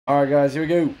Alright guys, here we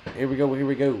go.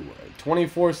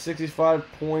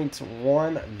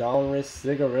 2465.1 Donruss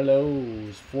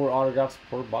cigarillos. 4 autographs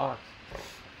per box.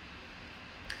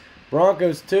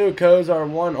 Broncos 2, Kozar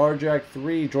 1, Arjack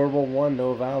 3, Jorbil 1,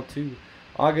 Noval 2,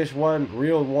 August 1,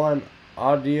 Real 1,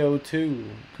 Audio 2,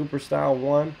 Cooper Style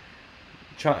 1,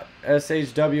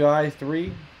 SHWI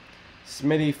 3,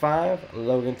 Smitty 5,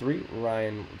 Logan 3,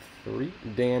 Ryan 3,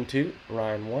 Dan 2,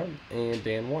 Ryan 1, and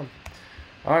Dan 1.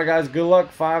 Alright guys, good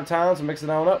luck 5 times. Mix it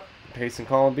on up. Paste and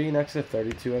column B next to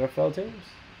 32 NFL teams.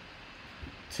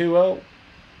 2-0.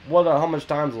 How much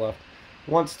time's left?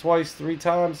 Once, twice, 3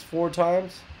 times, 4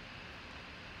 times,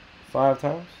 5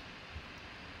 times.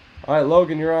 Alright,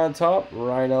 Logan, you're on top.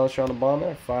 Ryan Ellis, you're on the bottom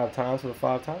there. 5 times for the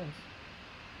 5 times.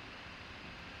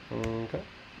 Okay.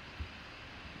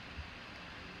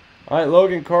 Alright,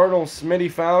 Logan, Cardinals, Smitty,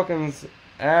 Falcons,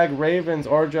 Ag, Ravens,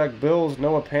 Arjack, Bills,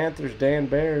 Noah, Panthers, Dan,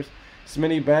 Bears,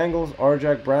 Smitty, Bengals,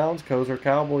 Arjack, Browns, Kozar,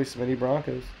 Cowboys, Smitty,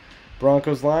 Broncos,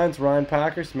 Broncos, Lions, Ryan,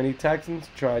 Packers, Smitty, Texans,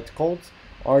 Tri, Colts,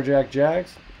 Arjack,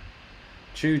 Jags,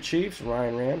 Chew, Chiefs,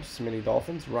 Ryan, Rams, Smitty,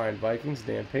 Dolphins, Ryan, Vikings,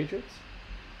 Dan, Patriots,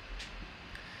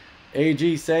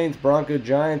 AG, Saints, Bronco,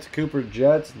 Giants, Cooper,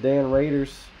 Jets, Dan,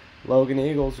 Raiders, Logan,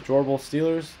 Eagles, Jorbil,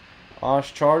 Steelers,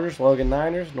 Osh, Chargers, Logan,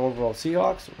 Niners, Norville,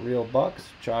 Seahawks, Real, Bucks,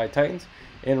 Tri, Titans,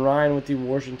 and Ryan with the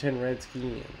Washington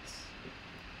Redskins.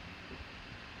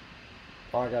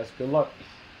 Alright guys, good luck.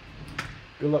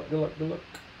 Good luck. Let me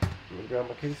grab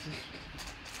my cases.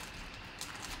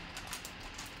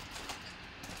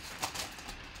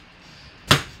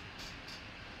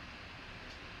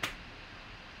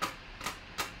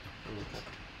 Okay.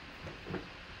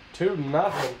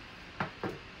 2-0.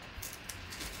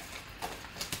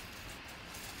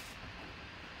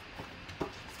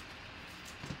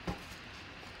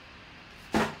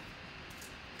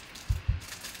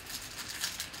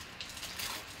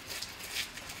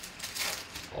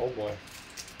 Oh boy.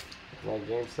 Like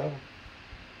game 7.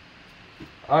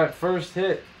 Alright, first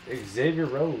hit. Xavier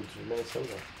Rhodes from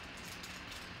Minnesota.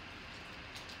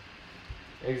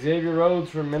 Xavier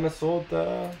Rhodes from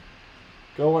Minnesota.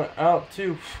 Going out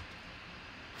to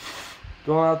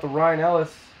Ryan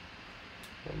Ellis.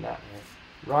 And that man.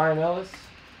 Ryan Ellis.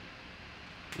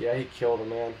 Yeah, he killed him,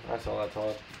 man. I saw that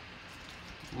talk.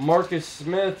 Marcus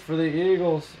Smith for the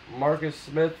Eagles. Marcus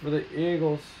Smith for the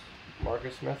Eagles.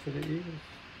 Marcus Smith for the Eagles.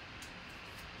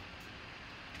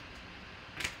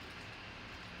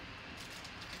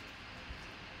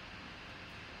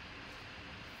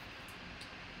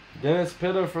 Dennis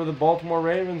Pitta for the Baltimore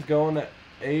Ravens going to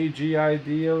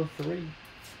AGIDO3.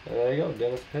 There you go,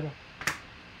 Dennis Pitta.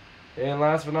 And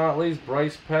last but not least,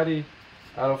 Bryce Petty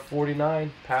out of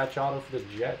 49. Patch auto for the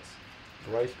Jets.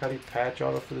 Bryce Petty, patch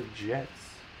auto for the Jets.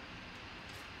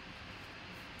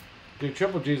 Dude,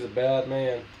 Triple G's a bad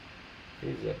man.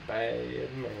 He's a bad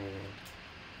man.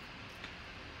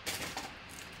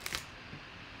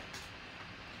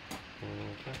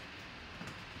 Okay.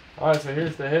 Alright, so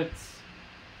here's the hits.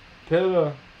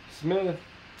 Pitta, Smith,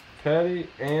 Petty,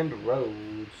 and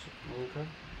Rhodes. Okay.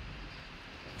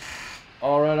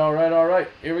 Alright.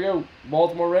 Here we go.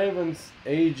 Baltimore Ravens,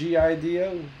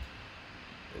 AGIDO.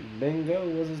 Bingo,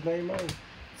 what's his name?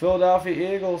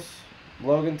 Philadelphia Eagles,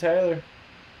 Logan Taylor.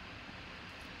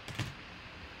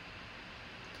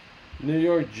 New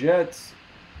York Jets,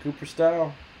 Cooper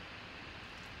Style.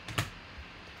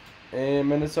 And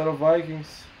Minnesota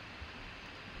Vikings,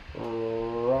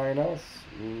 Ryan Ellis.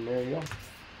 There you go.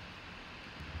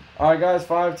 Alright guys,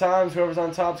 5 times. Whoever's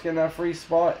on top's getting that free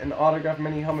spot and autograph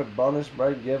mini helmet bonus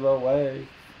break giveaway.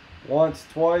 Once,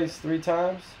 twice, 3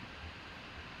 times,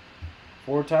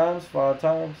 4 times, 5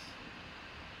 times.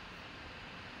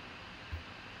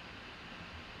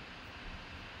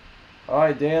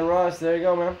 Alright, Dan Ross, there you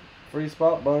go, man. Free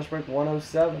spot, bonus break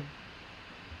 107.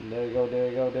 There you go.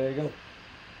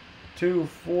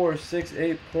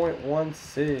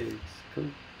 2468.16. Cool.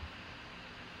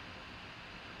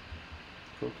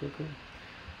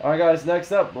 Alright guys,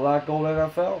 next up, Black Gold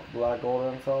NFL. Black Gold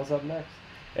NFL is up next.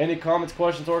 Any comments,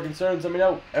 questions, or concerns, let me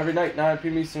know. Every night, 9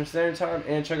 p.m. Eastern Standard Time.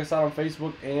 And check us out on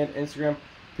Facebook and Instagram,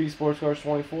 P Sports Cars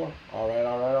 24.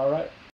 Alright.